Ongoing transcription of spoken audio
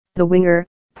the winger,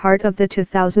 part of the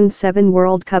 2007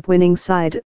 World Cup winning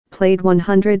side, played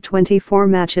 124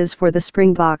 matches for the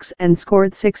Springboks and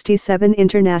scored 67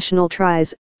 international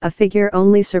tries, a figure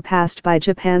only surpassed by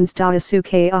Japan's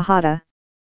Daisuke Ohata.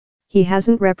 He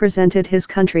hasn't represented his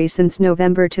country since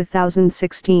November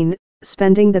 2016,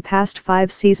 spending the past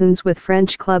 5 seasons with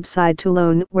French club side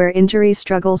Toulon, where injury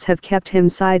struggles have kept him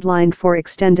sidelined for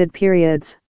extended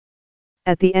periods.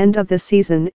 At the end of the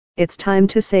season, it's time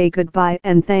to say goodbye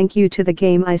and thank you to the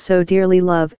game I so dearly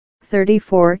love,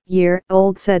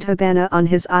 34-year-old said Habana on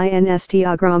his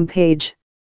Instagram page.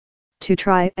 To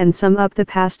try and sum up the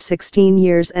past 16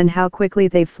 years and how quickly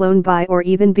they've flown by, or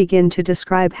even begin to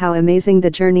describe how amazing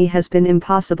the journey has been,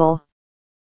 impossible.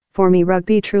 For me,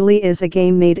 rugby truly is a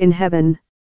game made in heaven.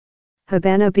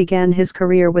 Habana began his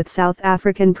career with South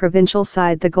African provincial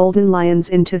side the Golden Lions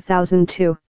in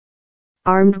 2002.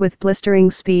 Armed with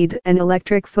blistering speed and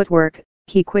electric footwork,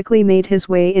 he quickly made his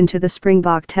way into the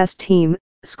Springbok Test team,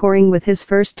 scoring with his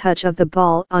first touch of the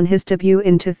ball on his debut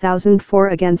in 2004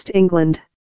 against England.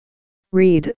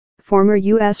 Read, former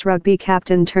U.S. rugby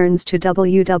captain, turns to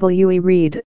WWE.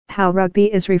 Read, how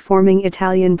rugby is reforming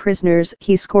Italian prisoners.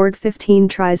 He scored 15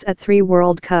 tries at 3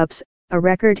 World Cups, a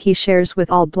record he shares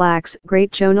with All Blacks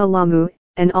great Jonah Lomu,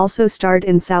 and also starred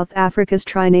in South Africa's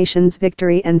Tri-Nations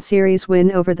victory and series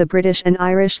win over the British and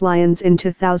Irish Lions in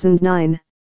 2009.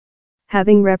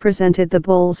 Having represented the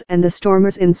Bulls and the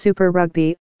Stormers in Super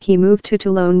Rugby, he moved to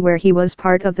Toulon, where he was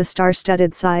part of the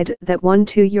star-studded side that won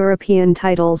 2 European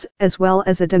titles as well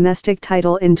as a domestic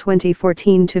title in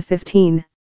 2014-15.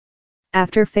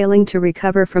 After failing to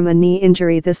recover from a knee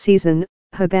injury this season,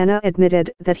 Habana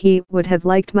admitted that he would have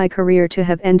liked my career to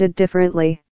have ended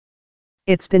differently.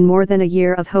 It's been more than a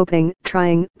year of hoping,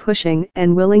 trying, pushing,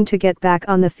 and willing to get back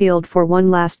on the field for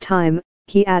one last time,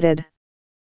 he added.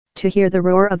 To hear the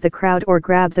roar of the crowd or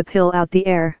grab the pill out the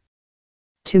air.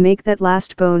 To make that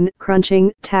last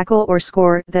bone-crunching tackle or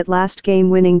score that last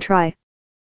game-winning try.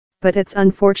 But it's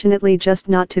unfortunately just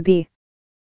not to be.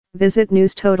 Visit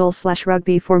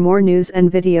newstotal/rugby for more news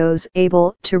and videos.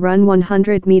 Able to run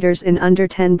 100 meters in under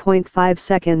 10.5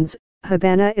 seconds,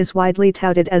 Habana is widely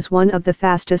touted as one of the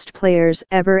fastest players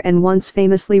ever and once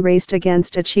famously raced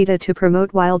against a cheetah to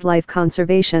promote wildlife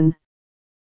conservation.